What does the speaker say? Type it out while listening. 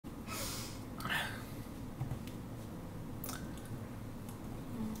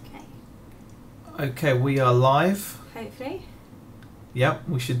Okay, we are live. Hopefully. Yep,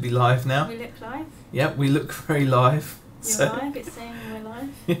 we should be live now. We look live. Yep, we look very live. You're live, it's saying we're live.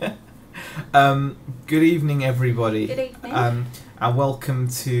 Yeah. Good evening, everybody. Good evening. And welcome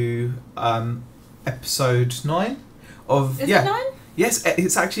to episode 9 of... Is it 9? Yes,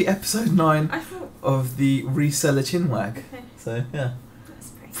 it's actually episode 9 I thought... of the Reseller Chinwag. Okay. So, yeah.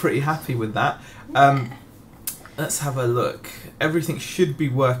 That's Pretty happy with that. Yeah. Let's have a look. Everything should be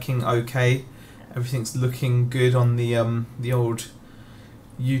working okay. Everything's looking good on the old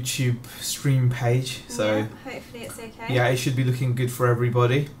YouTube stream page. So yeah, hopefully it's okay. yeah, it should be looking good for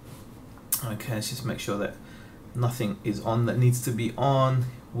everybody. Okay, let's just make sure that nothing is on that needs to be on.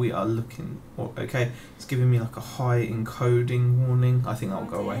 We are looking okay. It's giving me like a high encoding warning. I think that'll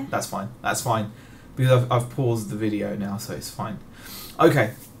go away. That's fine. That's fine because I've paused the video now, so it's fine.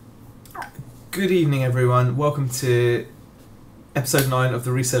 Okay. Good evening, everyone. Welcome to episode 9 of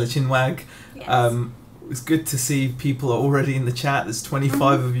the Reseller Chinwag. Yes. It's good to see people are already in the chat. There's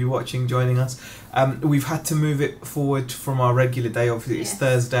 25 of you watching, joining us. We've had to move it forward from our regular day. Obviously, it's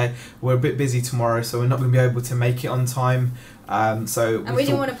Thursday. We're a bit busy tomorrow, so we're not going to be able to make it on time. And we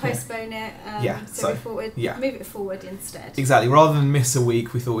didn't want to postpone it. So we thought we'd move it forward instead. Exactly. Rather than miss a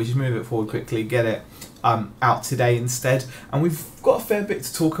week, we thought we'd just move it forward quickly, get it out today instead. And we've got a fair bit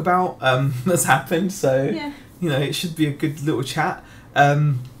to talk about that's happened. So you know, it should be a good little chat.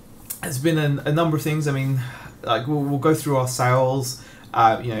 There's been a number of things. I mean, like we'll go through our sales.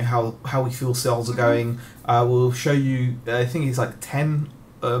 You know how we feel sales are going. We'll show you. I think it's like 10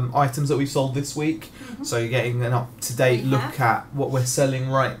 items that we've sold this week. So you're getting an up-to-date look at what we're selling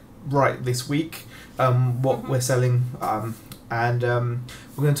right this week. What we're selling, and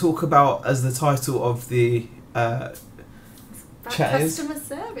we're going to talk about, as the title of the chat is, customer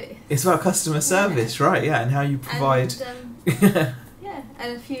service. It's about customer service, right? Yeah, and how you provide.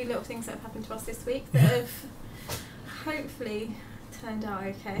 And a few little things that have happened to us this week that have hopefully turned out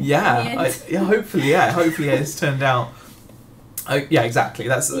okay. Hopefully it's turned out. Yeah, exactly.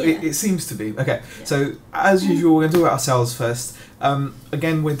 That's it seems to be okay. So as usual, we're going to talk about ourselves first.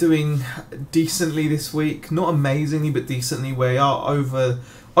 Again, we're doing decently this week, not amazingly, but decently. We are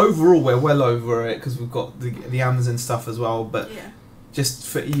overall, we're well over it because we've got the Amazon stuff as well. But just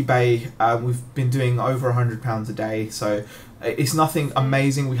for eBay, we've been doing over £100 a day. So it's nothing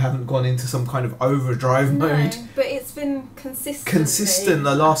amazing. We haven't gone into some kind of overdrive mode. But it's been consistent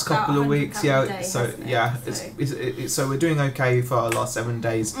the last couple of weeks. Yeah. So we're doing okay for our last 7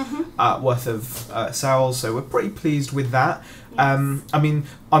 days worth of sales. So we're pretty pleased with that. Yes. I mean,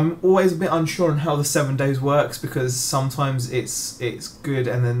 I'm always a bit unsure on how the 7 days works because sometimes it's good,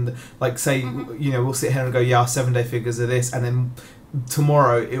 and then like say you know, we'll sit here and go, our 7 day figures are this, and then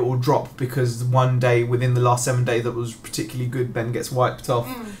tomorrow it will drop because one day within the last 7 days that was particularly good then gets wiped off.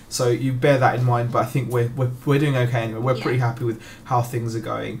 So you bear that in mind, but I think we're doing okay anyway. We're pretty happy with how things are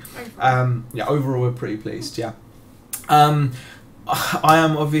going. Overall we're pretty pleased. I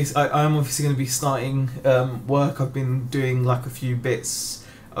am obviously going to be starting work. I've been doing like a few bits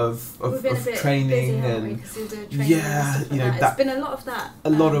of training, and you know, it's been a lot of that. A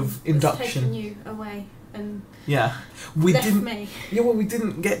lot of induction. Taking you away. And we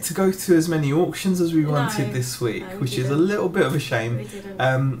didn't get to go to as many auctions as we wanted this week, which is a little bit of a shame. We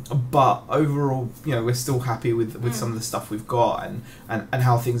didn't. But overall, you know, we're still happy with some of the stuff we've got and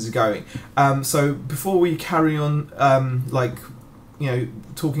how things are going. So before we carry on, like, you know,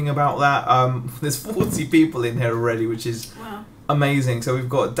 talking about that, there's 40 people in here already, which is amazing. So we've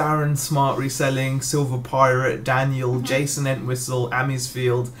got Darren Smart Reselling, Silver Pirate, Daniel, Jason Entwistle,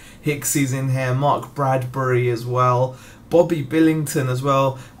 Amisfield, Hicksy's in here, Mark Bradbury as well, Bobby Billington as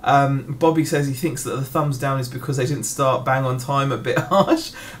well. Bobby says he thinks that the thumbs down is because they didn't start bang on time, a bit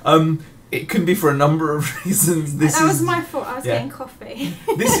harsh. It could be for a number of reasons. That was my fault. I was getting coffee.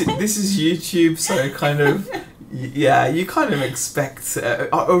 This is YouTube, so kind of you kind of expect.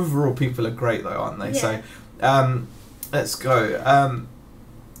 Overall, people are great though, aren't they? So. Let's go.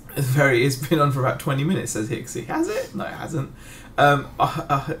 It's been on for about 20 minutes, says Hicksy. Has it? No, it hasn't.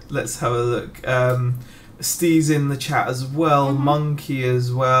 Let's have a look. Steve's in the chat as well. Monkey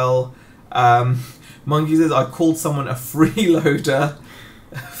as well. Monkey says, I called someone a freeloader.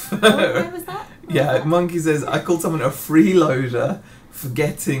 Where was that? Monkey says, I called someone a freeloader for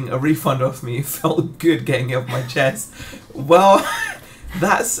getting a refund off me. It felt good getting it off my chest. Well,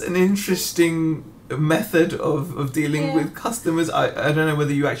 that's an interesting method of dealing with customers. I don't know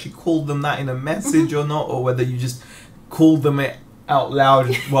whether you actually called them that in a message or not, or whether you just called them it out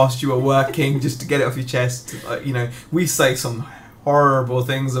loud whilst you were working just to get it off your chest. You know, we say some horrible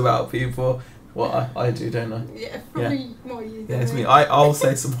things about people Well, I do, don't I? Yeah, probably more you than yeah, it's me. I'll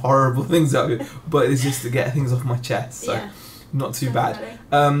say some horrible things at you, but it's just to get things off my chest, so not too bad.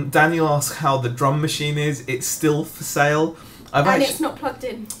 Daniel asked how the drum machine is. It's still for sale. It's not plugged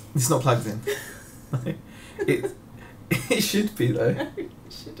in. It's not plugged in. It should be, though. No, it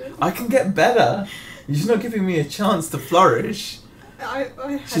shouldn't. I can get better. You're just not giving me a chance to flourish. I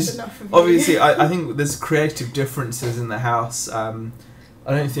had enough of obviously, you. I think there's creative differences in the house. I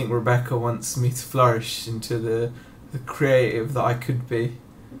don't think Rebecca wants me to flourish into the creative that I could be.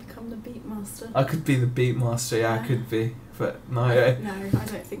 Become the beat master. I could be the beat master, yeah. I could be. But no. No, I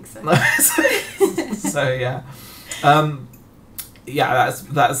don't think so. So yeah. Yeah,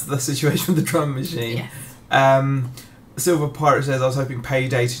 that's the situation with the drum machine. Yes. Silver Pirate says, I was hoping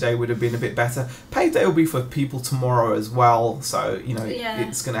payday today would have been a bit better. Payday will be for people tomorrow as well, so,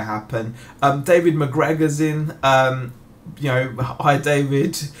 it's going to happen. David McGregor's in. Hi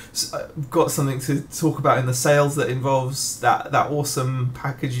David. Got something to talk about in the sales that involves that awesome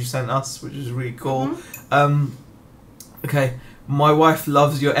package you sent us, which is really cool. Mm-hmm. Okay, my wife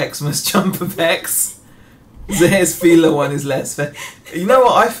loves your Xmas jumper pecs. Zahir's feeler one is less fair. You know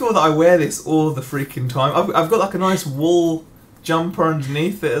what? I feel that I wear this all the freaking time. I've got like a nice wool jumper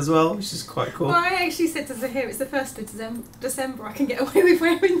underneath it as well, which is quite cool. Well, I actually said to Zahir, it's the 1st of December, I can get away with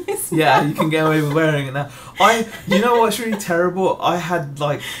wearing this. Yeah, you can get away with wearing it now. You know what's really terrible? I had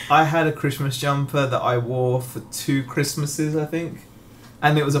a Christmas jumper that I wore for 2 Christmases, I think.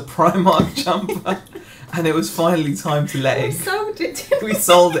 And it was a Primark jumper. And it was finally time to let it. We sold it. We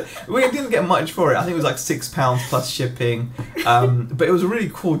sold it. We didn't get much for it. I think it was like £6 plus shipping. But it was a really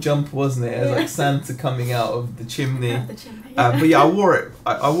cool jumper, wasn't it? It was like Santa coming out of the chimney. But yeah, I wore it.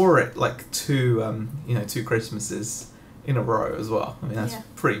 I wore it like 2 Christmases in a row as well. I mean, that's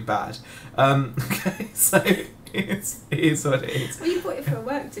pretty bad. Okay, so it is what it is. Well, you bought it for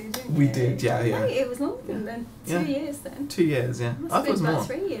work too, didn't you? We did, yeah. Wait, it was longer than then. 2 years then. 2 years, yeah. Must have been about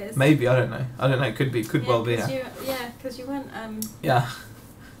 3 years. Maybe, I don't know. It could well be. Because you went. Yeah,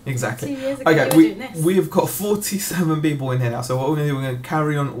 exactly. 2 years ago, okay, we've got 47 people in here now. So what we're going to do, we're going to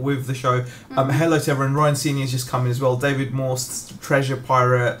carry on with the show. Hello to everyone. Ryan Senior's just coming as well. David Morse, Treasure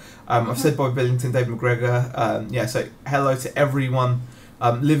Pirate. I've said Bobby Billington, David McGregor. So hello to everyone.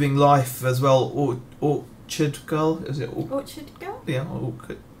 Living Life as well. Orchard Girl, is it? Orchard Girl? Yeah,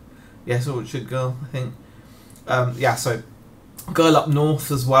 Orchard. Yes, Orchard Girl, I think. So Girl Up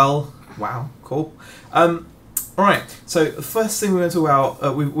North as well. Wow, cool. Alright, so the first thing we're going to talk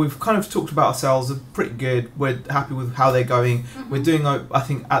about, we've kind of talked about ourselves, they're pretty good, we're happy with how they're going. We're doing, I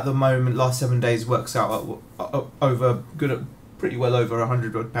think at the moment, last 7 days works out pretty well over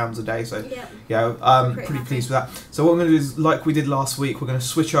 £100 a day, so pretty pleased with that. So what we're going to do is, like we did last week, we're going to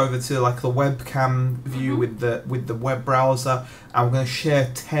switch over to like the webcam view with the web browser, and we're going to share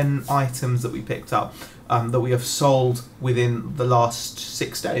 10 items that we picked up that we have sold within the last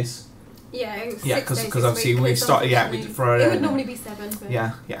 6 days. Because obviously we started. We did Friday. It would normally be 7. But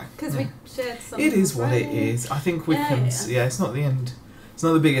because we shared some. It is what it is. I think we can. Yeah, it's not the end. It's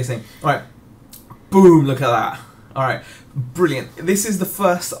not the biggest thing. All right, boom! Look at that. All right, brilliant. This is the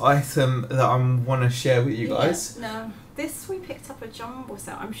first item that I want to share with you guys. No, this we picked up a jumble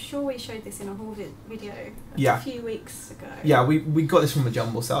set. I'm sure we showed this in a haul video a few weeks ago. Yeah, we got this from a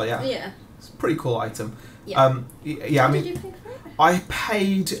jumble sale. Yeah. It's a pretty cool item. Yeah. What did you pay for it?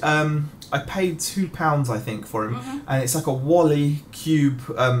 I paid £2, I think, for him, and it's like a Wally cube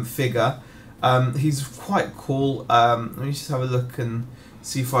figure. He's quite cool. Let me just have a look and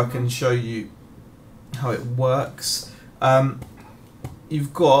see if I can show you how it works.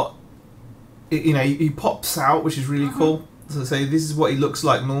 You've got, he pops out, which is really cool. So this is what he looks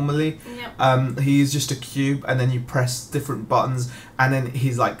like normally. He is just a cube, and then you press different buttons, and then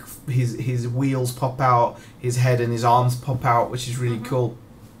his wheels pop out, his head and his arms pop out, which is really cool.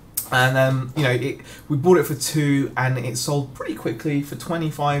 And we bought it for 2, and it sold pretty quickly for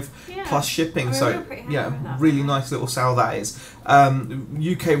 25 plus shipping. Really nice little sale that is.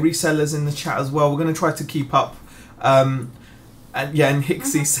 UK resellers in the chat as well. We're going to try to keep up. And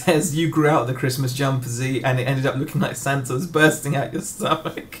Hixie says, you grew out the Christmas jumper, Z, and it ended up looking like Santa was bursting out your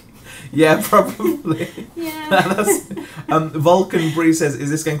stomach. Yeah, probably. Vulcan Bree says, is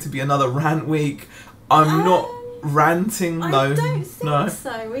this going to be another rant week? I'm not ranting, no. I don't think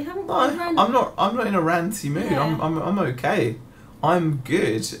so. We haven't got a rant. I'm not in a ranty mood. I'm okay. I'm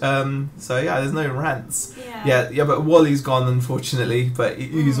good. There's no rants. But Wally's gone, unfortunately, but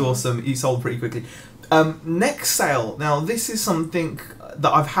he's awesome. He sold pretty quickly. Next sale. Now, this is something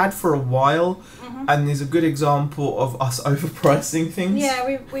that I've had for a while, and is a good example of us overpricing things. Yeah,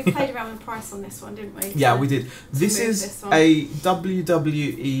 we played around with the price on this one, didn't we? Yeah, we did. This is a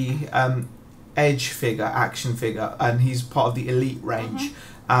WWE Edge figure, action figure, and he's part of the Elite range.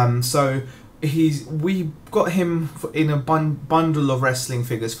 So we got him in a bundle of wrestling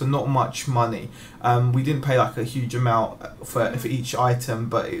figures for not much money. We didn't pay like a huge amount for each item,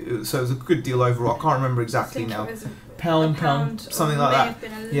 but so it was a good deal overall. I can't remember exactly now. Pound, something like that. Have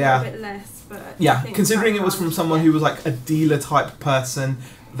been a little bit less, but yeah, considering it was from someone who was like a dealer type person,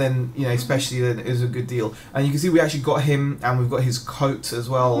 then especially then it was a good deal. And you can see we actually got him, and we've got his coat as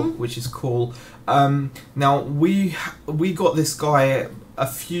well, which is cool. Now we got this guy a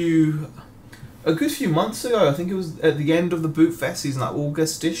good few months ago. I think it was at the end of the Boot Fest season, like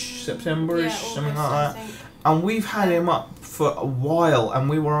August-ish, September-ish, something like that. And we've had him up for a while, and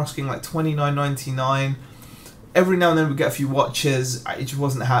we were asking like $29.99. Every now and then we get a few watches. It just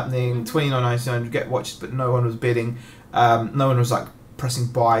wasn't happening. $29.99, we'd get watches, but no one was bidding. No one was like pressing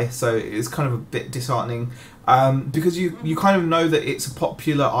buy, so it's kind of a bit disheartening. Because you kind of know that it's a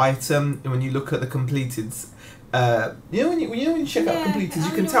popular item when you look at the completed. When you check out completeds,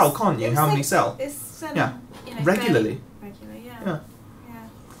 you can tell, can't you, how many sell? It's regularly.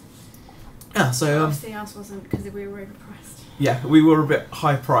 Yeah, so obviously ours wasn't because we were overpriced. Yeah, we were a bit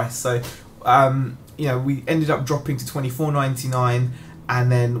high priced, so we ended up dropping to $24.99,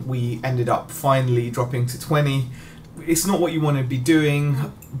 and then we ended up finally dropping to $20. It's not what you want to be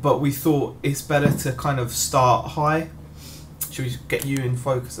doing, but we thought it's better to kind of start high. Should we get you in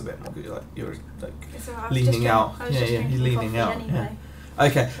focus a bit more? You're leaning out. You're leaning out. Anyway. Yeah.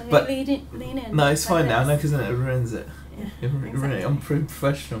 Okay, but lean in. No, it's fine now. No, because then it ruins it. Yeah, exactly. I'm pretty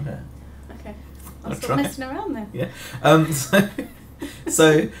professional here. Okay, I'll stop messing around then. Yeah.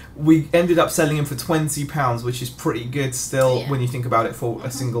 So we ended up selling him for £20, which is pretty good still when you think about it for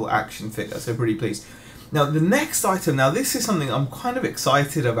a single action figure. So pretty pleased. Now the next item. Now this is something I'm kind of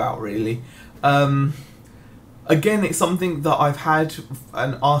excited about, really. Again, it's something that I've had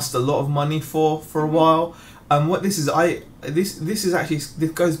and asked a lot of money for a while. What this is, this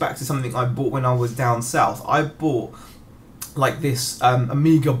goes back to something I bought when I was down south. I bought like this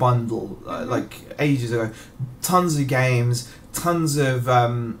Amiga bundle like ages ago, tons of games, tons of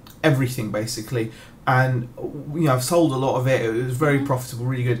everything basically, and I've sold a lot of it. It was very profitable,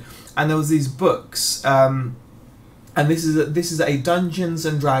 really good. And there was these books, and this is a Dungeons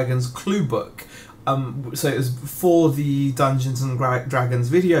and Dragons clue book. So it was for the Dungeons and Dragons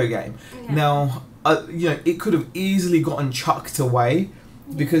video game. Yeah. Now, it could have easily gotten chucked away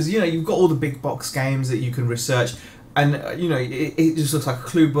because you've got all the big box games that you can research, and it just looks like a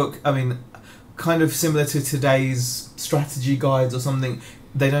clue book. I mean, kind of similar to today's strategy guides or something.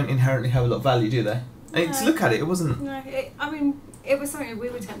 They don't inherently have a lot of value, do they? No. And to look at it, it wasn't. No, it was something we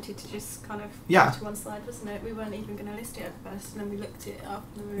were tempted to just kind of put to one side, wasn't it? We weren't even going to list it at first, and then we looked it up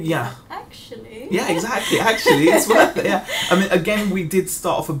and we were like, actually. Yeah, exactly. Actually, it's worth it. Yeah. I mean, again, we did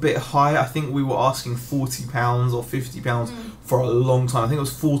start off a bit high. I think we were asking £40 or £50 for a long time. I think it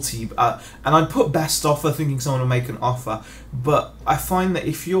was 40, and I'd put best offer, thinking someone would make an offer. But I find that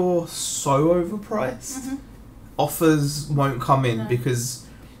if you're so overpriced, offers won't come in because.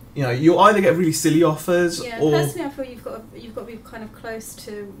 You'll either get really silly offers, or personally, I feel you've got to be kind of close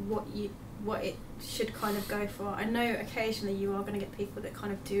to what it should kind of go for. I know occasionally you are going to get people that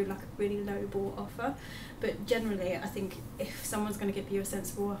kind of do like a really low ball offer, but generally, I think if someone's going to give you a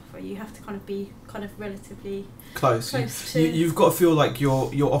sensible offer, you have to kind of be relatively close to. You've got to feel like you're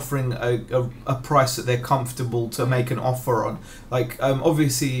offering a price that they're comfortable to make an offer on. Like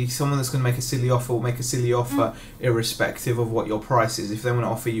obviously, someone that's going to make a silly offer will make a silly offer irrespective of what your price is. If they want to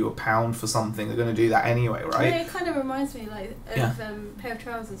offer you £1 for something, they're going to do that anyway, right? Yeah, it kind of reminds me like of a pair of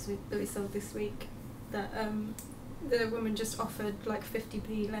trousers that we sold this week. That the woman just offered like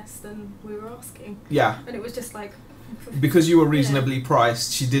 50p less than we were asking. Yeah. And it was just like. Because you were reasonably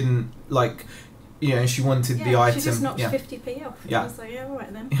priced, she didn't like. She wanted the item. She just knocked 50p off. Yeah. I was like, all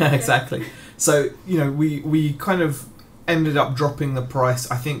right then. Yeah, exactly. So we kind of ended up dropping the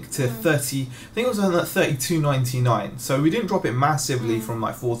price. I think to 30. I think it was on $32.99. So we didn't drop it massively from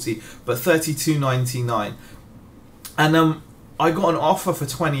like 40, but $32.99, and I got an offer for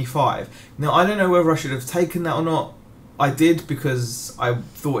 25. Now I don't know whether I should have taken that or not. I did because I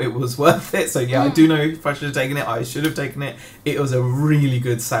thought it was worth it. So I do know if I should have taken it. I should have taken it. It was a really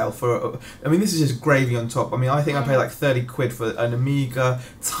good sale for. I mean, this is just gravy on top. I mean, I think I paid like 30 quid for an Amiga.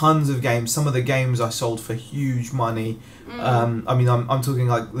 Tons of games. Some of the games I sold for huge money. I mean, I'm talking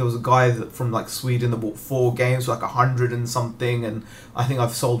like there was a guy from like Sweden that bought 4 games for like 100 and something, and I think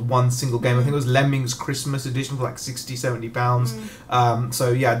I've sold one single game. I think it was Lemmings Christmas edition for like £60-70. So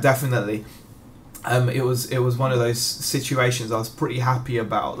yeah, definitely. It was one of those situations I was pretty happy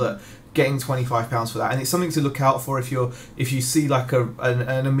about that. getting £25 for that, and it's something to look out for if you see like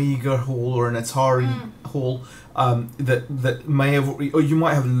an Amiga haul or an Atari haul that may have, or you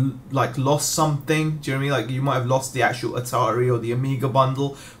might have like lost something. Do you know what I mean? Like you might have lost the actual Atari or the Amiga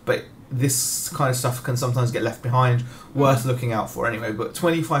bundle, but this kind of stuff can sometimes get left behind. Worth looking out for anyway. But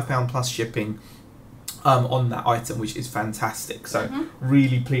 £25 plus shipping on that item, which is fantastic. So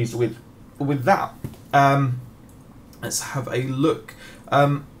really pleased with that. Let's have a look.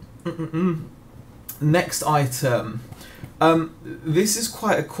 Next item. This is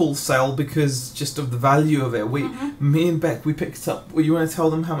quite a cool sale because just of the value of it. Me and Beck, we picked up. Well, you want to tell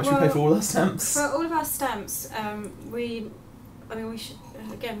them how much we paid for all our stamps? For all of our stamps, we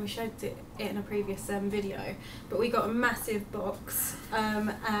showed it in a previous video, but we got a massive box,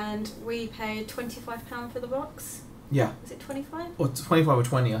 and we paid £25 for the box. Yeah. Was it 25? Or 25 or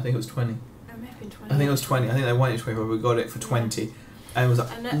 20? I think it was 20. Oh, maybe 20. I think it was 20. I think they wanted 25. We got it for 20. And it was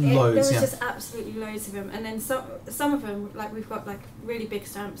loads. There was just absolutely loads of them, and then some of them, like we've got like really big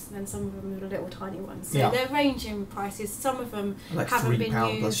stamps, and then some of them are little tiny ones. So they're ranging prices. Some of them like haven't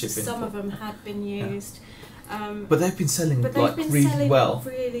been used. Some of them had been used. But they've been selling really well.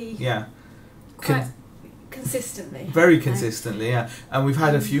 Really, quite consistently. Very consistently, yeah. And we've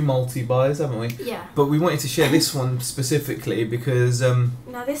had a few multi-buys, haven't we? Yeah. But we wanted to share this one specifically because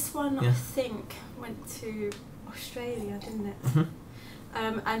now this one I think went to Australia, didn't it?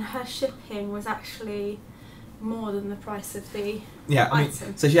 And her shipping was actually more than the price of the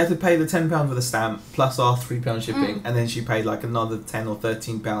item. So she had to pay the £10 for the stamp plus our £3 shipping, and then she paid like another £10 or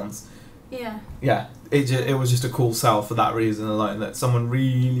 £13. Yeah. It was just a cool sale for that reason alone, that someone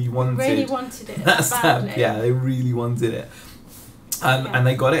really wanted it that stamp. Yeah, they really wanted it, and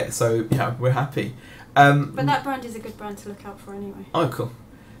they got it. So yeah, we're happy. But that brand is a good brand to look out for anyway. Oh, cool.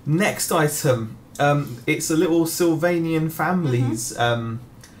 Next item. It's a little Sylvanian Families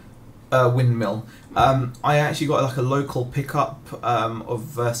windmill. I actually got like a local pickup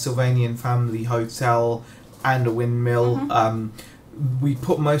of Sylvanian Family Hotel and a windmill. We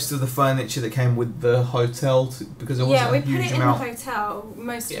put most of the furniture that came with the hotel because it wasn't a huge amount. Yeah, we put it in the hotel,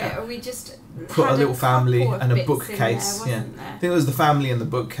 most of it, or we just put a little family and a bookcase. There, I think it was the family and the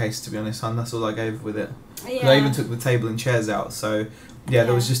bookcase, to be honest, and that's all I gave with it. I even took the table and chairs out, so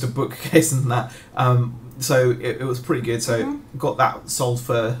there was just a bookcase and that. So it was pretty good. So got that sold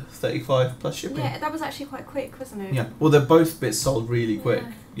for 35 plus shipping. Yeah, that was actually quite quick, wasn't it? Yeah. Well, they're both bits sold really quick.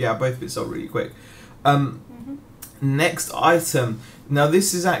 Yeah, both bits sold really quick. Next item. Now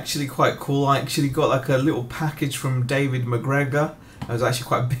this is actually quite cool. I actually got like a little package from David McGregor. It was actually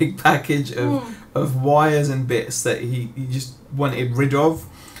quite a big package of wires and bits that he just wanted rid of.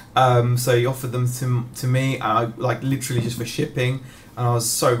 So he offered them to me, and I like literally just for shipping, and I was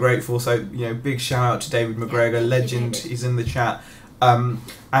so grateful. So big shout out to David McGregor, legend. He's in the chat.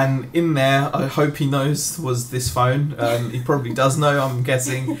 And in there, I hope he knows, was this phone. He probably does know, I'm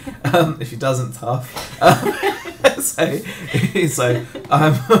guessing. If he doesn't, tough.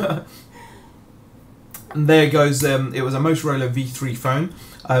 There goes. It was a Motorola V3 phone.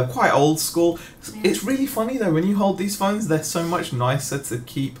 Quite old school. It's really funny though, when you hold these phones, they're so much nicer to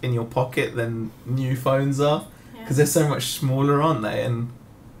keep in your pocket than new phones are, because they're so much smaller, aren't they? And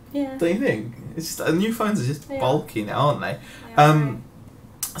don't you think? It's just new phones are just bulky now, aren't they?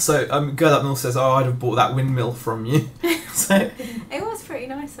 So girl up north says, "Oh, I'd have bought that windmill from you." So it was pretty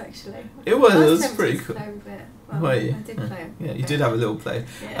nice actually. It was pretty cool. Well, I did play it. Yeah, you did have a little play.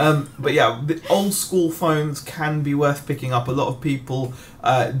 Yeah. But yeah, the old school phones can be worth picking up. A lot of people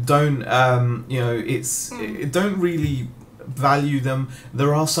don't, don't really value them.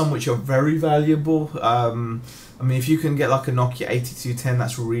 There are some which are very valuable. I mean, if you can get like a Nokia 8210,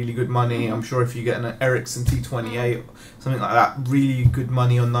 that's really good money. I'm sure if you get an Ericsson T28, something like that, really good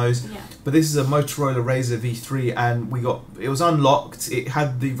money on those. Yeah. But this is a Motorola Razr V3, and it was unlocked. It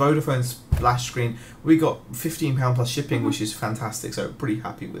had the Vodafone splash screen. We got £15 plus shipping, which is fantastic. So pretty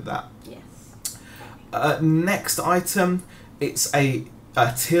happy with that. Yes. Next item, it's a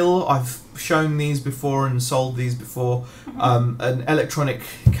till. I've shown these before and sold these before. An electronic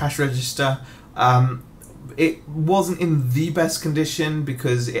cash register. It wasn't in the best condition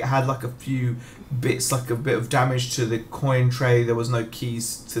because it had like a few bits, like a bit of damage to the coin tray. There was no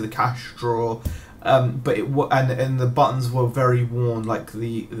keys to the cash drawer, but and the buttons were very worn, like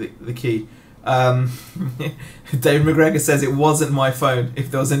the key. Dave McGregor says it wasn't my phone.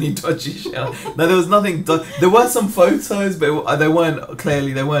 If there was any dodgy shell, no, there was nothing. There were some photos, but they weren't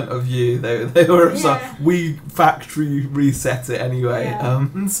of you. They were. So we factory reset it anyway.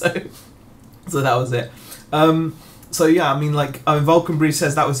 So that was it. So yeah, I mean, like, Vulcan Breeze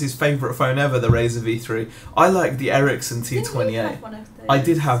says that was his favourite phone ever, the Razer V3. I like the Ericsson T28. Didn't you have one of those? I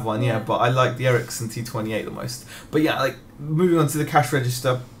did have one, yeah, but I like the Ericsson T28 the most. But yeah, like, moving on to the cash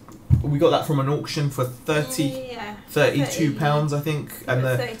register, we got that from an auction for £32, I think, and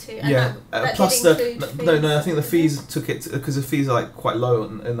the 32. yeah, and that plus no, I think the fees took it because the fees are like quite low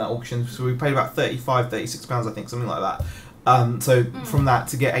in that auction, so we paid about £36, I think, something like that. So from that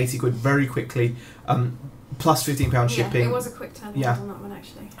to get 80 quid very quickly, plus £15 shipping. Yeah, it was a quick turnaround on that one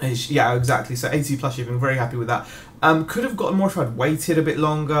actually. Yeah, exactly. So 80 plus shipping, very happy with that. Could have gotten more if I'd waited a bit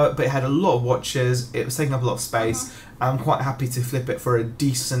longer, but it had a lot of watches. It was taking up a lot of space. I'm quite happy to flip it for a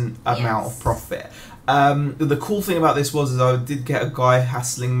decent amount of profit. The cool thing about this was I did get a guy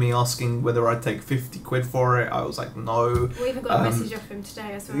hassling me asking whether I'd take 50 quid for it. I was like, no. We even got a message off him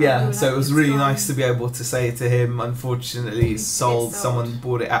today as well. Yeah, so it was really nice to be able to say to him, unfortunately, it's sold. Someone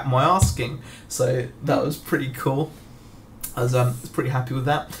bought it at my asking. So that was pretty cool. I was pretty happy with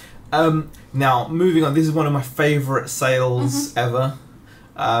that. Now, moving on, this is one of my favourite sales ever.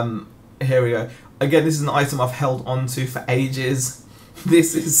 Here we go. Again, this is an item I've held on to for ages.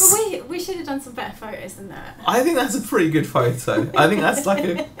 This is... But we should have done some better photos than that. I think that's a pretty good photo. I think that's like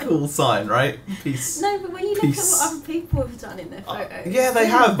a cool sign, right? Peace. No, but when you look at what other people have done in their photos... yeah, they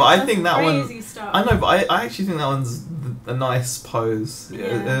have, but I think that one... Stuff. I know, but I actually think that one's a nice pose. Yeah.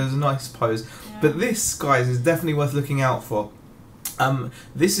 It was a nice pose. Yeah. But this, guys, is definitely worth looking out for.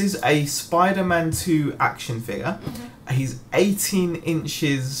 This is a Spider-Man 2 action figure. He's 18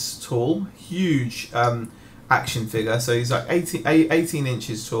 inches tall, huge action figure. So he's like 18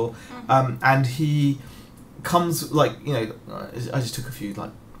 inches tall, and he comes like, you know, I just took a few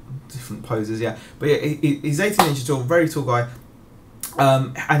like different poses, yeah. But yeah, he's 18 inches tall, very tall guy,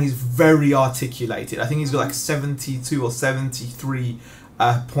 and he's very articulated. I think he's got like 72 or 73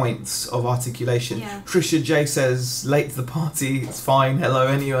 points of articulation. Yeah. Trisha J says, late to the party, it's fine, hello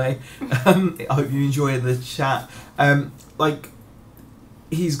anyway. I hope you enjoy the chat. Like,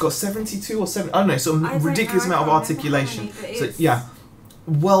 he's got 72 or 7, I don't know, some ridiculous amount of articulation. So yeah,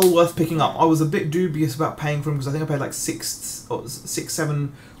 well worth picking up. I was a bit dubious about paying for him because I think I paid like six,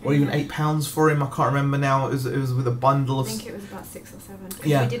 7 or even £8 for him. I can't remember now. It was with a bundle of... I think it was about 6 or 7.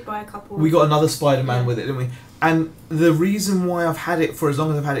 Yeah. We did buy a couple. We got another Spider-Man with it, didn't we? And the reason why I've had it for as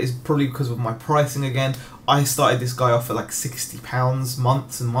long as I've had it is probably because of my pricing again. I started this guy off at like £60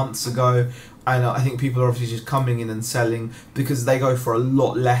 months and months ago. And I think people are obviously just coming in and selling because they go for a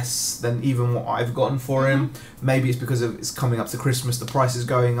lot less than even what I've gotten for him. Maybe it's because it's coming up to Christmas, the price is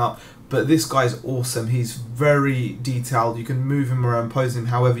going up. But this guy's awesome. He's very detailed. You can move him around, pose him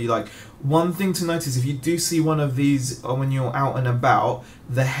however you like. One thing to notice, if you do see one of these when you're out and about,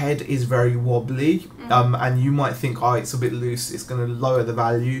 the head is very wobbly. And you might think, oh, it's a bit loose, it's going to lower the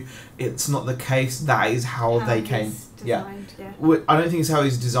value. It's not the case. That is how they came. Designed, yeah. I don't think it's how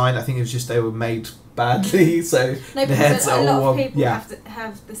he's designed. I think it's just they were made badly. So no, the heads a lot of people yeah.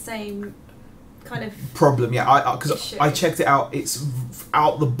 have the same kind of problem. Yeah, because I checked it out. It's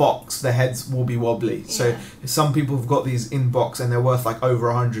out the box. The heads will be wobbly. So some people have got these in box and they're worth like over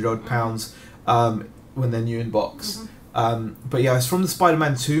 £100 odd when they're new in box. But yeah, it's from the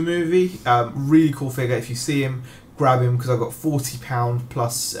Spider-Man 2 movie. Really cool figure. If you see him, grab him because I got £40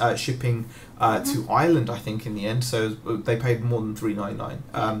 plus shipping to Ireland, I think, in the end. So they paid more than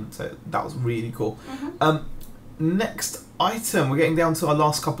 $3.99. So that was really cool. Next item, we're getting down to our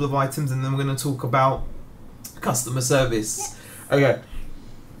last couple of items, and then we're going to talk about customer service. Okay.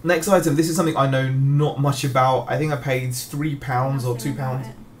 Next item. This is something I know not much about. I think I paid £3 or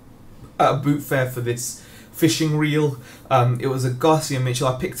 £2 at a boot fair for this fishing reel. It was a Garcia Mitchell.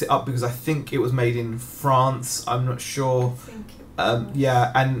 I picked it up because I think it was made in France. I'm not sure.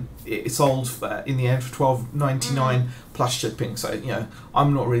 Yeah, and it sold in the end for $12.99 plus shipping. So, you know,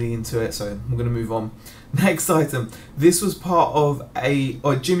 I'm not really into it, so I'm going to move on. Next item. This was part of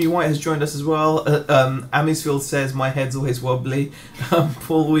Jimmy White has joined us as well. Amisfield says, my head's always wobbly.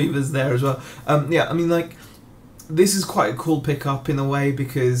 Paul Weaver's there as well. Yeah, I mean, like, this is quite a cool pickup in a way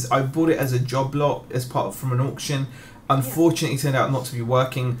because I bought it as a job lot as from an auction. Unfortunately, it turned out not to be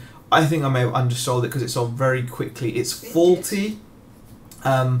working. I think I may have undersold it because it sold very quickly. It's faulty,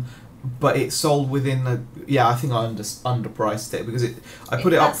 but it sold within I think I underpriced it because I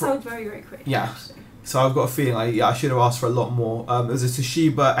put it up. That sold very, very quick. Yeah. Actually. So I've got a feeling I should have asked for a lot more. It was a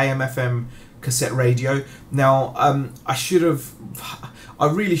Toshiba AM/FM cassette radio. Now I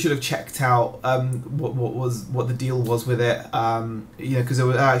really should have checked out what the deal was with it. You know, because there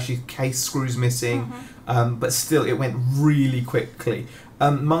were actually case screws missing. But still, it went really quickly.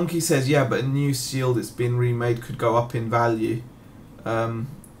 Monkey says, yeah, but a new seal that's been remade could go up in value.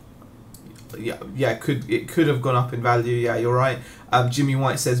 it could have gone up in value. Yeah, you're right. Jimmy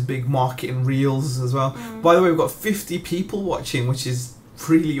White says big marketing reels as well. By the way, we've got 50 people watching, which is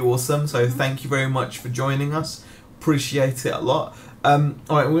really awesome. So thank you very much for joining us. Appreciate it a lot. All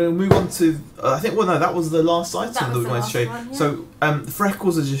right, we're going to move on to. I think. Well, no, that was the last item that we wanted to show you. One, yeah. So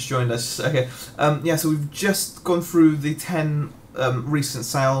Freckles has just joined us. Okay. So we've just gone through the 10 recent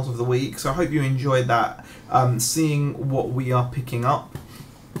sales of the week. So I hope you enjoyed that. Seeing what we are picking up.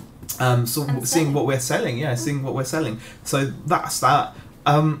 Seeing what we're selling. Yeah, seeing what we're selling. So that's that.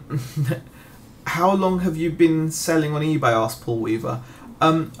 How long have you been selling on eBay? Asked Paul Weaver.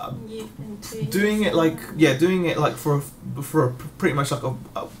 Doing it like for pretty much like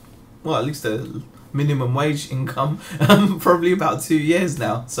at least a minimum wage income, probably about 2 years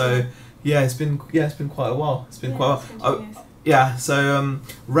now. So it's been quite a while. It's been quite a while. So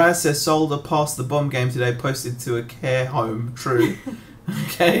Raz says sold a Pass the Bomb game today, posted to a care home. True.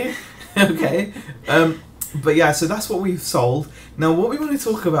 okay. But yeah, so that's what we've sold. Now what we want to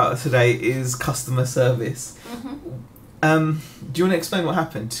talk about today is customer service. Do you want to explain what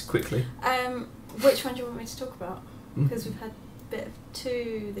happened quickly? Which one do you want me to talk about? Because we've had a bit of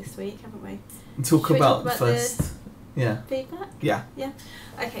 2 this week, haven't we? Talk about the first. Feedback? Yeah.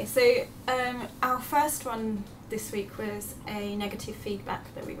 Okay, so our first one this week was a negative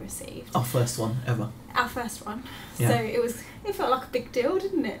feedback that we received. Our first one ever. Our first one. Yeah. So it felt like a big deal,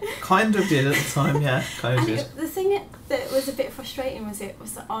 didn't it? Kind of did at the time, yeah. The thing that was a bit frustrating was it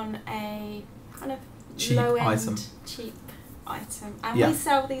was on a kind of cheap low-end, item. Cheap item. And we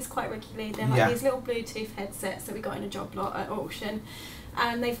sell these quite regularly. They're like these little Bluetooth headsets that we got in a job lot at auction.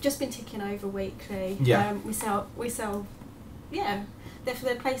 And they've just been ticking over weekly. Yeah. We sell they're for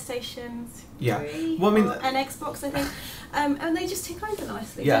the PlayStation 3 and Xbox, I think. And they just tick over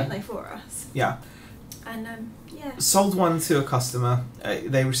nicely, don't they, for us? Yeah. And sold one to a customer.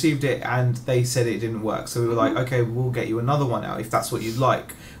 They received it and they said it didn't work. So we were like, okay, we'll get you another one out if that's what you'd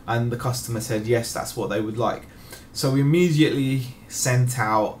like. And the customer said yes, that's what they would like. So we immediately sent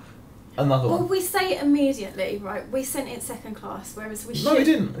out another one. Well, we say immediately, right? We sent it second class, whereas we should. No, we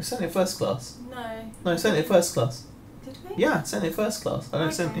didn't. We sent it first class. No, sent it first class. Did we? Yeah, sent it first class. I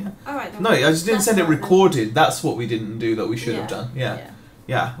don't send it. All right. Then no, I just didn't send it recorded. Then. That's what we didn't do that we should have done.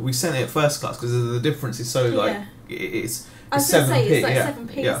 Yeah, we sent it first class because the difference is so it's 7p. It's like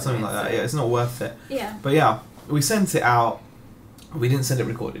 7p. Yeah, something like that. Yeah, it's not worth it. Yeah. But we sent it out. We didn't send it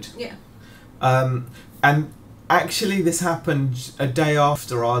recorded. Yeah. And actually, this happened a day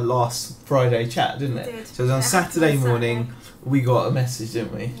after our last Friday chat, didn't it? It did. So it was on Saturday morning. We got a message,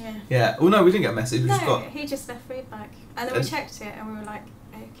 didn't we? Yeah. Well, no, we didn't get a message. He just left feedback, and then we checked it, and we were like,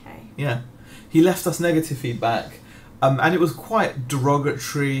 okay. Yeah, he left us negative feedback, and it was quite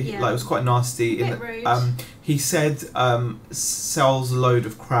derogatory. Yeah. Like it was quite nasty. A bit rude. He said sells a load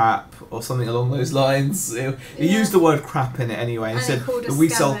of crap or something along those lines. He used the word crap in it anyway, and said we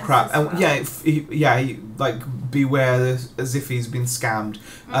sell crap. And he like beware as if he's been scammed,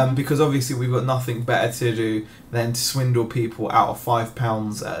 because obviously we've got nothing better to do than to swindle people out of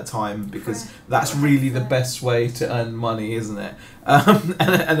 £5 at a time, because that's really the best way to earn money, isn't it?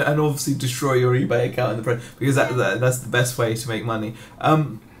 And obviously destroy your eBay account in the process, because that's the best way to make money.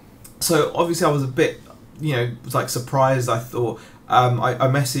 So obviously I was a bit, surprised. I thought, I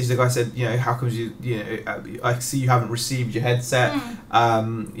messaged the guy, said, how come I see you haven't received your headset.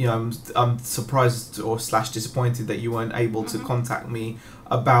 I'm surprised or / disappointed that you weren't able to contact me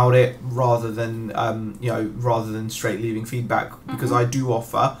about it rather than straight leaving feedback, because I do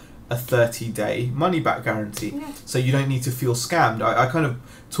offer a 30-day money-back guarantee, so you don't need to feel scammed. I kind of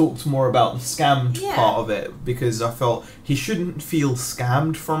talked more about the scammed part of it, because I felt he shouldn't feel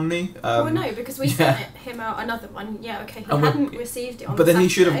scammed from me. Well, no, because we sent him out another one. He hadn't received it on. But then he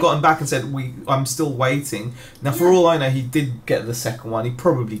should have gotten back and said, I'm still waiting. Now, for all I know, he did get the second one. He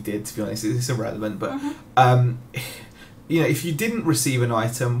probably did, to be honest. It's irrelevant. But if you didn't receive an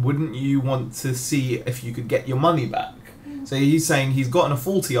item, wouldn't you want to see if you could get your money back? So he's saying he's gotten a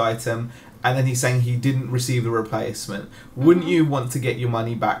faulty item, and then he's saying he didn't receive the replacement. Wouldn't you want to get your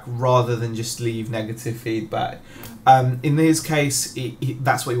money back rather than just leave negative feedback? In his case,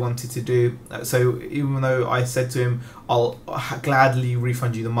 that's what he wanted to do. So even though I said to him, I'll gladly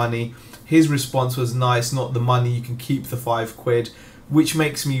refund you the money, his response was, nice, not the money, you can keep the £5, which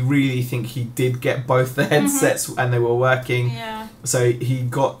makes me really think he did get both the headsets and they were working. Yeah. So he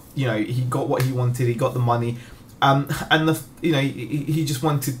got what he wanted, he got the money. And he just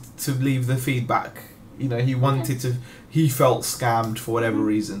wanted to leave the feedback you know, he wanted to. He felt scammed for whatever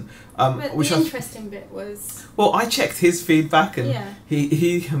reason. But which the interesting bit was... Well, I checked his feedback, and yeah.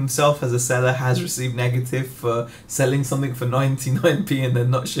 he himself as a seller has received negative for selling something for 99p and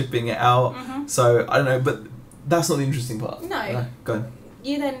then not shipping it out. So, I don't know, but that's not the interesting part. No. Go on.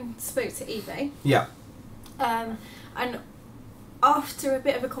 You then spoke to eBay. Yeah. And after a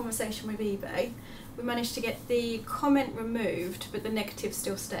bit of a conversation with eBay, we managed to get the comment removed, but the negative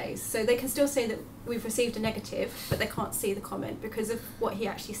still stays. So they can still say that we've received a negative, but they can't see the comment because of what he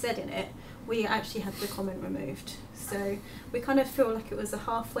actually said in it. We actually had the comment removed. So we kind of feel like it was a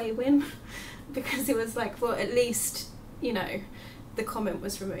halfway win because it was like, well, at least, you know, the comment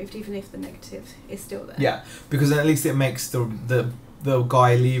was removed, even if the negative is still there. Yeah, because then at least it makes the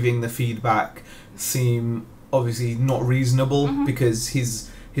guy leaving the feedback seem obviously not reasonable, because his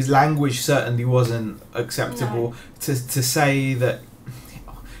language certainly wasn't acceptable. No. To say that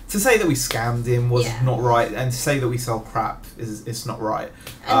we scammed him was not right, and to say that we sell crap is not right.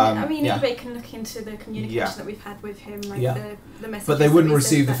 And I mean, eBay can look into the communication that we've had with him, like the messages. But they wouldn't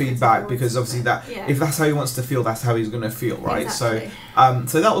receive the feedback because obviously if that's how he wants to feel, that's how he's going to feel, right? Exactly.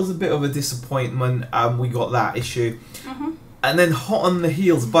 So that was a bit of a disappointment. We got that issue. And then hot on the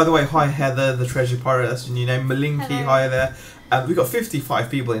heels, by the way, hi Heather, the treasure pirate, that's your new name. Malinky, hello. hi there. We've got 55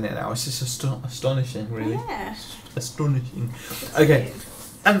 people in it now. It's just astonishing, really. Yeah. Astonishing. Okay.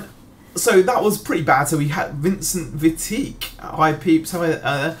 And so that was pretty bad. So we had Vincent Vitique. Hi peeps.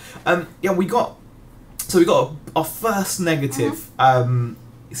 Hi. We got our first negative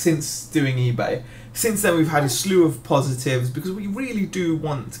since doing eBay. Since then, we've had a slew of positives because we really do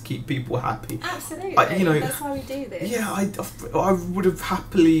want to keep people happy. Absolutely. That's why we do this. Yeah, I would have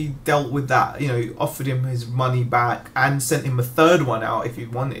happily dealt with that. You know, offered him his money back and sent him a third one out if he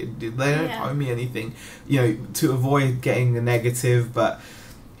wanted. They don't owe me anything, you know, to avoid getting a negative. But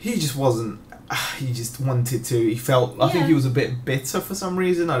he just wasn't. He just wanted to. He felt. I think he was a bit bitter for some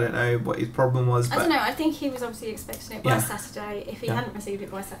reason. I don't know what his problem was. But I don't know. I think he was obviously expecting it by Saturday. If he hadn't received it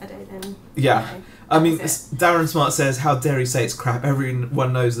by Saturday, then you know, I mean, Darren Smart says, "How dare he say it's crap?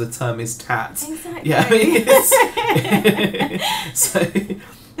 Everyone knows the term is tat." Exactly. Yeah, I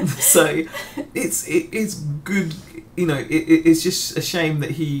mean, so it's good. You know, it's just a shame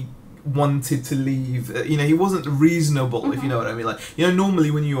that he wanted to leave. You know, he wasn't reasonable, if you know what I mean. Like, you know,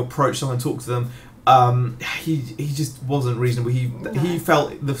 normally when you approach someone, talk to them, he just wasn't reasonable. He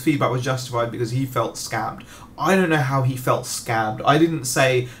felt the feedback was justified because he felt scammed. I don't know how he felt scammed. I didn't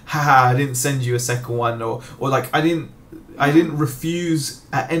say, haha, I didn't send you a second one, or like I didn't refuse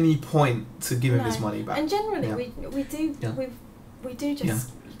at any point to give him his money back. And generally we do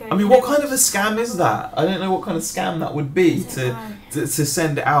just I mean, what kind of a scam is that? I don't know what kind of scam that would be to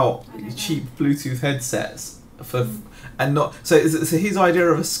send out cheap Bluetooth headsets for and not. So his idea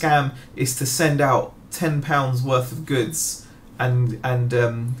of a scam is to send out £10 worth of goods and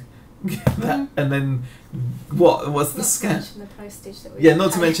that, and then what's the scam? Not to mention the postage that we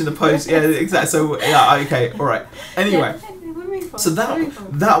not to mention the post. Yeah, exactly. So okay, all right. Anyway. So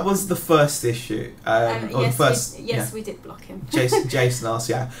that was the first issue. We did block him. Jason asked,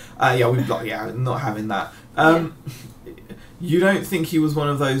 we blocked. Not having that. You don't think he was one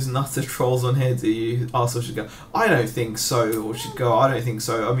of those nutter trolls on here? Do you? Arsenal should go. I don't think so, or should go. I don't think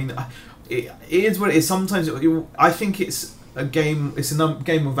so. I mean, it is what it is. Sometimes I think it's a game. It's a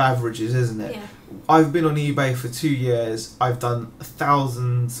game of averages, isn't it? Yeah. I've been on eBay for 2 years. I've done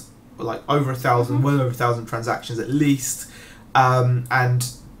thousands, like over 1,000, well over 1,000 transactions at least. And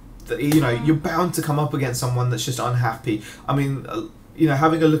you know, you're bound to come up against someone that's just unhappy. I mean, you know,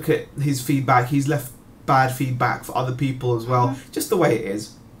 having a look at his feedback, he's left bad feedback for other people as well, just the way it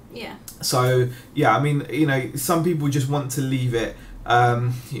is. Yeah. So I mean, you know, some people just want to leave it.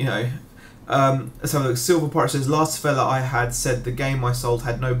 You know, let's have a look. Silver Pirate says, last fella I had said the game I sold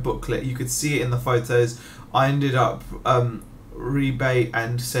had no booklet. You could see it in the photos. I ended up rebate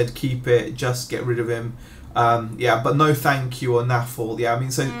and said keep it, just get rid of him. But no thank you or naffle. I mean,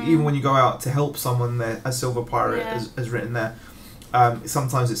 so even when you go out to help someone, there, a Silver Pirate has written there.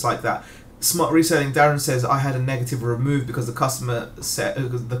 Sometimes it's like that. Smart Reselling, Darren says, I had a negative removed because the customer said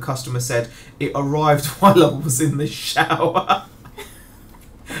it arrived while I was in the shower.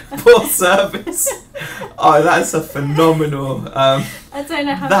 Poor service. Oh, that's a phenomenal. I don't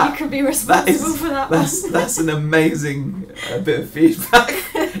know how you could be responsible for that. That's an amazing bit of feedback.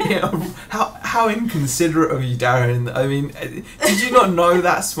 You know, how inconsiderate of you, Darren. I mean, did you not know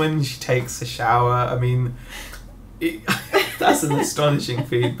that's when she takes a shower? I mean, that's an astonishing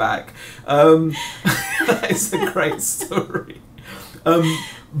feedback. That is a great story.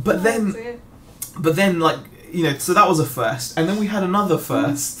 But then, like, you know, so that was a first, and then we had another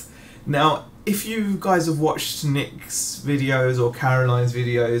first. Now, if you guys have watched Nick's videos or Caroline's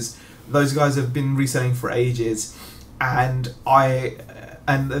videos, those guys have been reselling for ages, and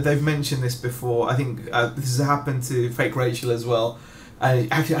they've mentioned this before. I think this has happened to Fake Rachel as well. And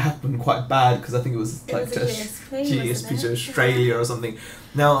it actually happened quite bad because I think it was like GSP to Australia or something.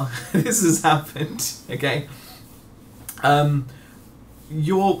 Now, this has happened, okay?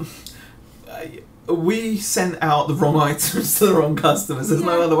 We sent out the wrong items to the wrong customers. There's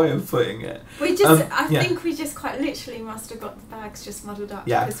no other way of putting it. We just, I think we just quite literally must have got the bags just muddled up.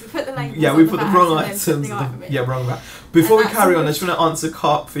 Yeah. Because we put the labels we on put the the wrong bags items. Wrong bag. Before we carry on, I just want to answer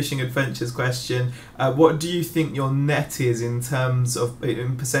Carp Fishing Adventures question. What do you think your net is in terms of,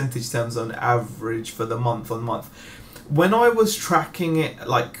 in percentage terms, on average for the month on month? When I was tracking it,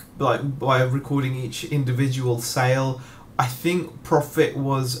 like by recording each individual sale, I think profit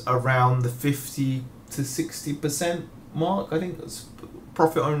was around the 50 to 60% mark. I think it was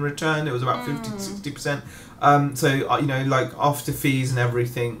profit on return. It was about 50 to 60%. So like after fees and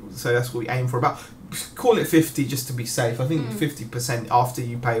everything. So that's what we aim for. About call it 50 just to be safe. I think 50% after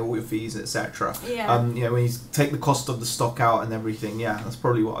you pay all your fees, etc. Yeah. When you take the cost of the stock out and everything. Yeah, that's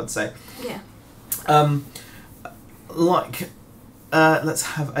probably what I'd say. Yeah. Let's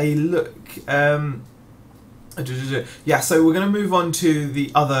have a look. Yeah, so we're going to move on to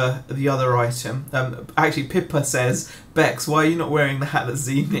the other item. Actually, Pippa says, Bex, why are you not wearing the hat that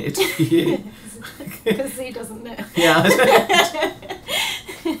Z knitted for you? Because Z doesn't knit. Yeah.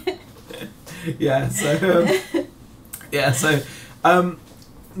 So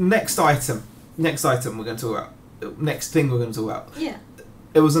next item we're going to talk about. Next thing we're going to talk about. Yeah.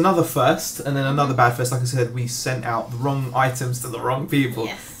 It was another first, and then another bad first. Like I said, we sent out the wrong items to the wrong people.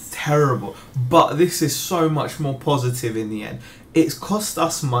 Yes. Terrible. But this is so much more positive in the end. It's cost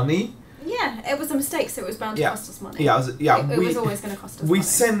us money. Yeah, it was a mistake, so it was bound to cost us money. Yeah, it was always going to cost us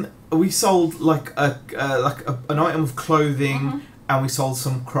money. We sold like an item of clothing, and we sold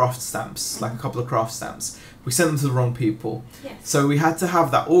some craft stamps, like a couple of craft stamps. We sent them to the wrong people. Yes. So we had to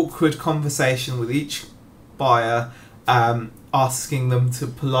have that awkward conversation with each buyer, asking them to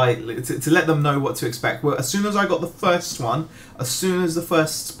politely to let them know what to expect. Well, as soon as I got the first one, as soon as the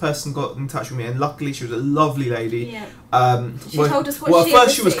first person got in touch with me, and luckily she was a lovely lady. Yeah. She told us what she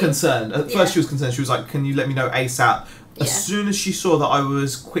first she was concerned. At first she was concerned. She was like, "Can you let me know ASAP?" As soon as she saw that I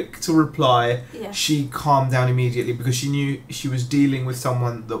was quick to reply, she calmed down immediately because she knew she was dealing with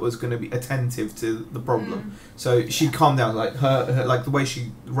someone that was going to be attentive to the problem. So she calmed down. Like her like the way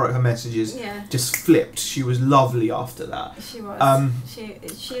she wrote her messages just flipped. She was lovely after that. She was. She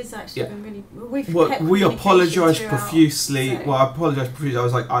is actually been really. We apologised profusely. So. Well, I apologised profusely. I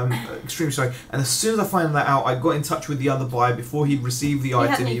was like, I'm extremely sorry. And as soon as I found that out, I got in touch with the other buyer before he'd received the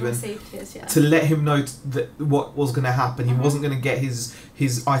item, even to let him know that what was going to happen. He wasn't going to get his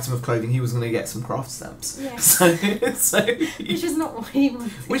item of clothing. He was going to get some craft stamps. Yeah. So which is not what he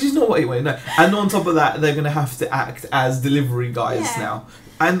wanted. Which is not what he wanted. No. And on top of that, they're going to have to act as delivery guys now.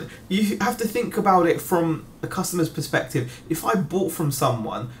 And you have to think about it from a customer's perspective. If I bought from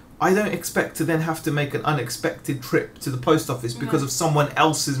someone, I don't expect to then have to make an unexpected trip to the post office because of someone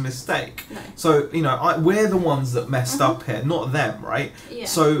else's mistake. No. So we're the ones that messed up here, not them, right? Yeah.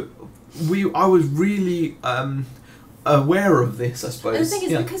 So I was really aware of this, I suppose. And the thing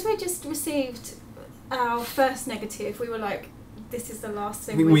is, because we just received our first negative, we were like, this is the last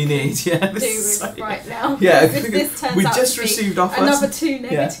thing we need do right now. Yeah, if this turns we out just to received be our first another 2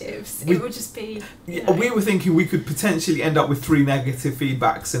 negatives, it would just be... We were thinking we could potentially end up with 3 negative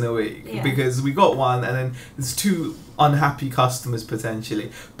feedbacks in a week because we got one and then there's 2 unhappy customers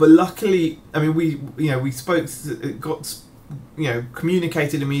potentially. But luckily, I mean, we spoke,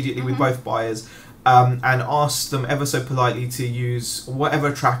 communicated immediately with both buyers. And asked them ever so politely to use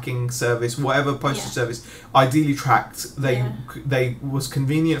whatever tracking service, whatever postal service, ideally tracked. They was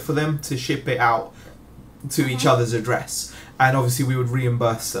convenient for them to ship it out to each other's address, and obviously we would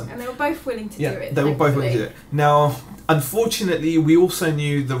reimburse them. And they were both willing to do it. They were both willing to do it. Now, unfortunately, we also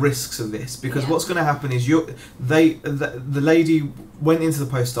knew the risks of this because what's going to happen is the lady went into the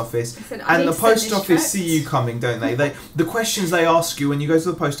post office, and the post office see you coming, don't they? The questions they ask you when you go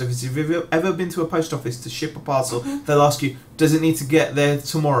to the post office, if you've ever been to a post office to ship a parcel, they'll ask you, does it need to get there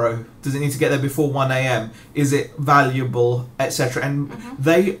tomorrow? Does it need to get there before 1 a.m? Is it valuable, etc.? And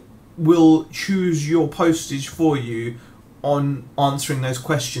they will choose your postage for you on answering those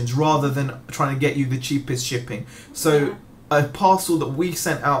questions rather than trying to get you the cheapest shipping. So a parcel that we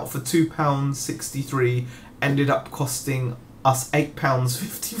sent out for £2.63 ended up costing us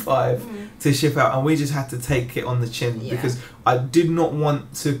 £8.55 to ship out, and we just had to take it on the chin because I did not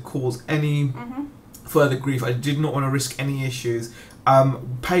want to cause any further grief. I did not want to risk any issues.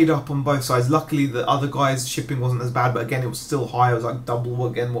 paid up on both sides. Luckily the other guy's shipping wasn't as bad, but again it was still high. It was like double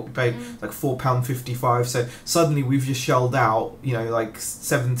again what we paid, like £4.55. So suddenly we've just shelled out, you know, like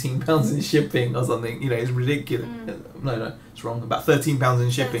 £17 in shipping or something. You know, it's ridiculous. No, it's wrong. About £13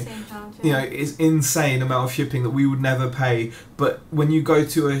 in shipping. £13, yeah. You know, it's insane amount of shipping that we would never pay. But when you go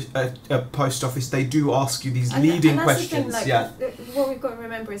to a post office, they do ask you these leading questions. The thing, like, what we've got to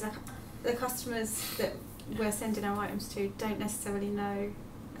remember is that the customers that we're sending our items to don't necessarily know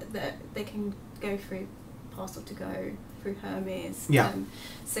that they can go through Parcel to Go, through Hermes. Yeah.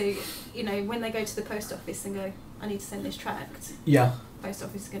 So, you know, when they go to the post office and go, I need to send this tract. Yeah. Post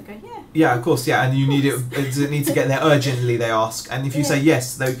office is going to go, yeah. Yeah, of course, yeah, and you need it. Does it need to get there urgently? They ask, and if you say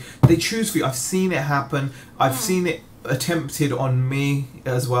yes, they choose for you. I've seen it happen. I've seen it attempted on me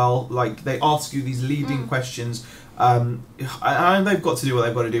as well. Like they ask you these leading questions. And they've got to do what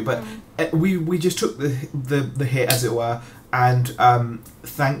they've got to do, but we just took the hit, as it were, and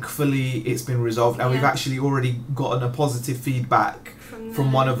thankfully it's been resolved, and we've actually already gotten a positive feedback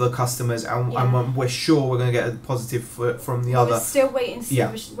from one of the customers, and we're sure we're going to get a positive from the other. We're still waiting to see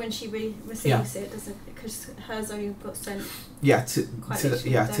when she receives it, because hers only got sent. Yeah,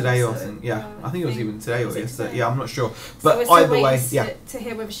 today or something. Yeah, I think it was even today or yesterday. Yeah, I'm not sure, but so either way, to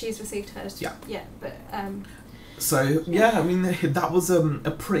hear whether she's received hers. Yeah, but. So yeah, I mean that was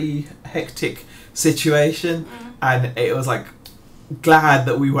a pretty hectic situation, and it was like glad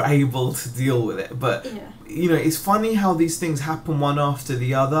that we were able to deal with it. But you know, it's funny how these things happen one after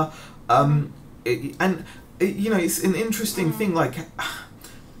the other, you know, it's an interesting thing. Like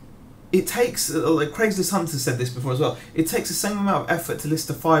it takes, like Craigslist Hunter said this before as well, it takes the same amount of effort to list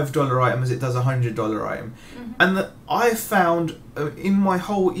a $5 item as it does a $100 item. And that I've found in my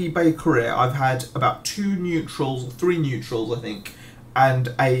whole eBay career, I've had about 3 neutrals I think,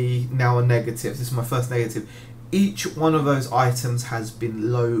 and now a negative. This is my first negative. Each one of those items has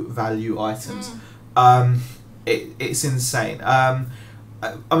been low value items. It's insane. I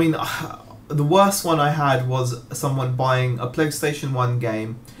mean, the worst one I had was someone buying a PlayStation 1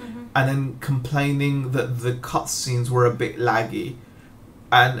 game and then complaining that the cutscenes were a bit laggy,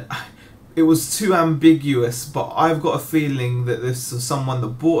 and it was too ambiguous. But I've got a feeling that this is someone that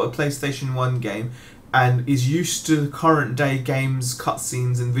bought a PlayStation 1 game and is used to current day games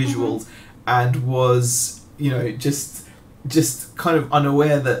cutscenes and visuals, and was, you know, just kind of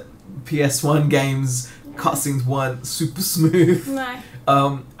unaware that PS1 games cutscenes weren't super smooth.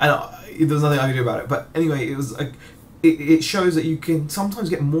 And there was nothing I could do about it. But anyway, it was like it shows that you can sometimes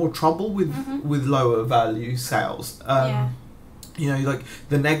get more trouble with lower value sales. You know, like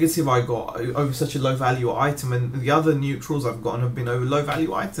the negative I got over such a low value item, and the other neutrals I've gotten have been over low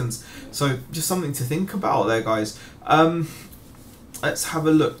value items. So just something to think about there, guys. Let's have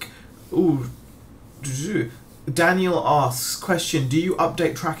a look. Ooh, Daniel asks, question, do you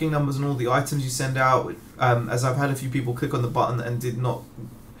update tracking numbers on all the items you send out? As I've had a few people click on the button and did not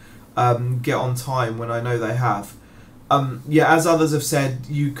get on time when I know they have. Yeah, as others have said,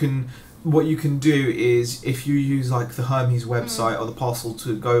 what you can do is, if you use like the Hermes website or the Parcel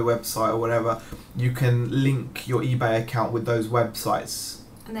to Go website or whatever, you can link your eBay account with those websites.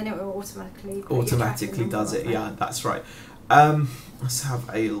 And then it will automatically does it. Yeah, that's right. Let's have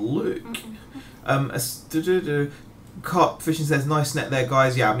a look. Carp Fishing says, nice net there,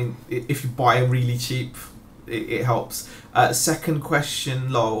 guys. Yeah, I mean, if you buy really cheap, it helps. Second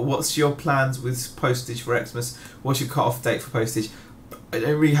question, Lol, what's your plans with postage for Xmas? What's your cut-off date for postage? I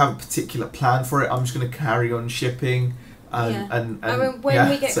don't really have a particular plan for it. I'm just going to carry on shipping. And I mean, when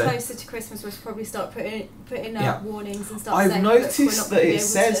we get closer to Christmas, we'll probably start putting out warnings and stuff. I've noticed that it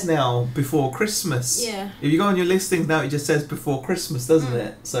says now before Christmas. Yeah. If you go on your listings now, it just says before Christmas, doesn't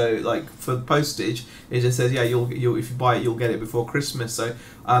it? So like for postage, it just says you'll if you buy it, you'll get it before Christmas. So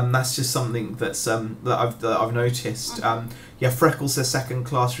that's just something that's that I've noticed. Yeah, Freckle says second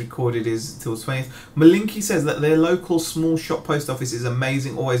class recorded is till 20th. Malinky says that their local small shop post office is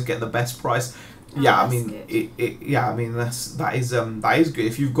amazing. Always get the best price. Yeah, I mean, that is good.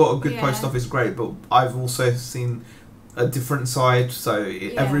 If you've got a good post office, great. But I've also seen a different side, so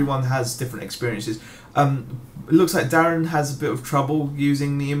everyone has different experiences. It looks like Darren has a bit of trouble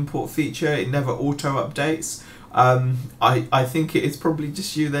using the import feature. It never auto updates. I think it's probably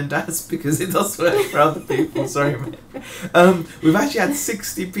just you then, Daz, because it does work for other people. Sorry, mate. We've actually had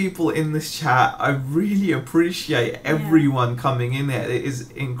 60 people in this chat. I really appreciate everyone coming in here. It is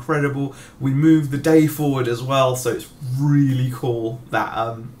incredible. We moved the day forward as well, so it's really cool that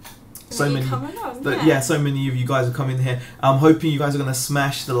so many of you guys are coming here. I'm hoping you guys are going to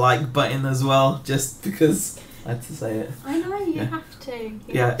smash the like button as well, just because I had to say it. I know, you have to.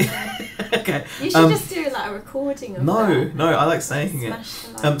 You have to. Okay. You should just do like a recording of that. No, I like saying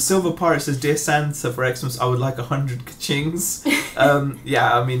it. Silver Pirate says, "Dear Santa, for Xmas, I would like 100 kachings."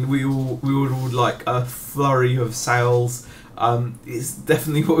 Yeah, I mean, we would like a flurry of sales. It's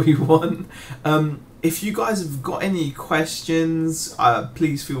definitely what we want. If you guys have got any questions,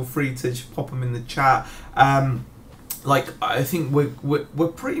 please feel free to just pop them in the chat. Like, I think we're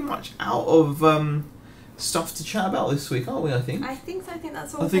pretty much out of stuff to chat about this week, aren't we? I think so. I think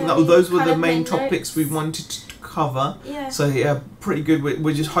that's all. I think those were the main topics we wanted to cover. Yeah. So yeah, pretty good.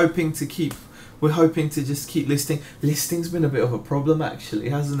 We're just hoping to keep. We're hoping to just keep listing. Listing's been a bit of a problem, actually,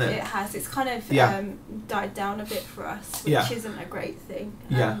 hasn't it? It has. It's kind of died down a bit for us, which isn't a great thing.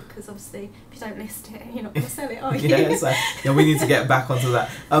 Because obviously, if you don't list it, you're not going to sell it, are you? Yeah, we need to get back onto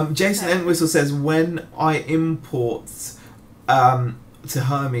that. Jason Entwistle says, when I import to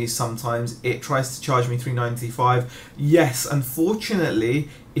Hermes, sometimes it tries to charge me $3.95. Yes, unfortunately,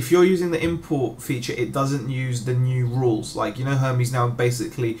 if you're using the import feature, it doesn't use the new rules. Like, you know, Hermes now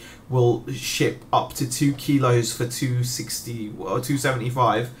basically will ship up to 2 kilos for $2.60 or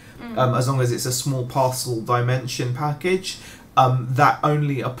 $2.75, as long as it's a small parcel dimension package. That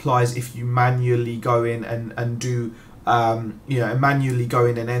only applies if you manually go in and do manually go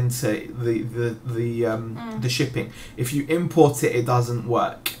in and enter the shipping. If you import it, it doesn't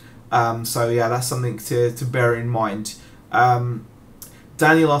work. So yeah, that's something to bear in mind.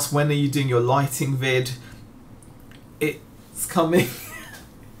 Daniel asks, when are you doing your lighting vid? It's coming.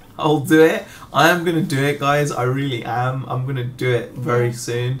 I'll do it. I am going to do it, guys. I really am. I'm going to do it very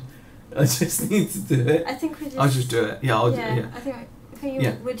soon. I just need to do it. I think I'll just do it. Yeah, I'll do it. Yeah. I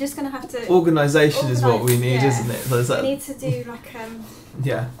think we're just going to have to... Organisation is what we need, isn't it? We need to do like a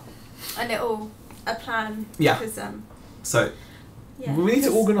plan. Yeah. Because, we need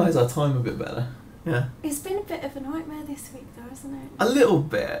to organise our time a bit better. Yeah. It's been a bit of a nightmare this week, though, hasn't it? A little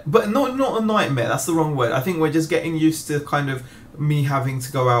bit, but not a nightmare. That's the wrong word. I think we're just getting used to kind of me having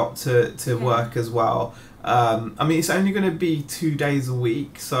to go out to work as well. I mean, it's only going to be 2 days a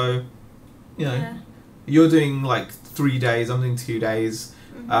week, so you're doing like 3 days. I'm doing 2 days.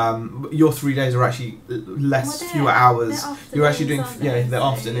 Your 3 days are actually fewer hours. You're actually doing they're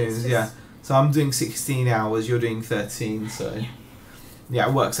afternoons. Yeah. So I'm doing 16 hours. You're doing 13. So yeah,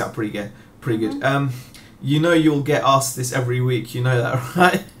 it works out pretty good. You know you'll get asked this every week, you know that,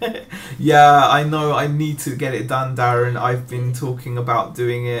 right? Yeah, I know, I need to get it done, Darren. I've been talking about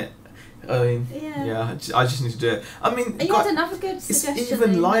doing it. I mean, I just need to do it. I mean, you had another good suggestion. It's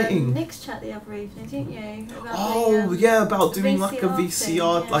even lighting. Nick's chat the other evening, didn't you? About doing like a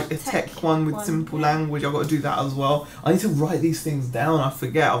VCR, like a tech one with simple language. I've got to do that as well. I need to write these things down. I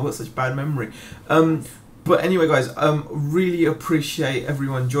forget. I've got such bad memory. But anyway, guys, really appreciate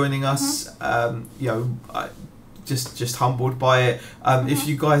everyone joining us. Just humbled by it. If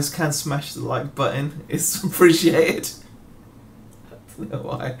you guys can smash the like button, it's appreciated. I don't know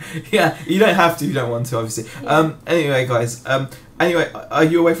why. Yeah, you don't have to if you don't want to, obviously. Anyway, guys. Are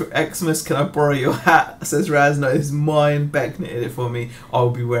you away from Xmas? Can I borrow your hat? Says Raz. No, it's mine. Beck knitted it for me.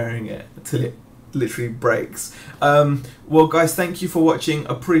 I'll be wearing it until it literally breaks. Well, guys, thank you for watching.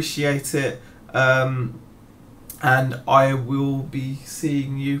 Appreciate it. And I will be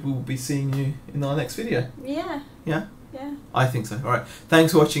seeing you. We'll be seeing you in our next video. Yeah. Yeah? Yeah. I think so. All right.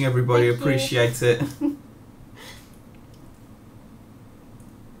 Thanks for watching, everybody. Appreciate it.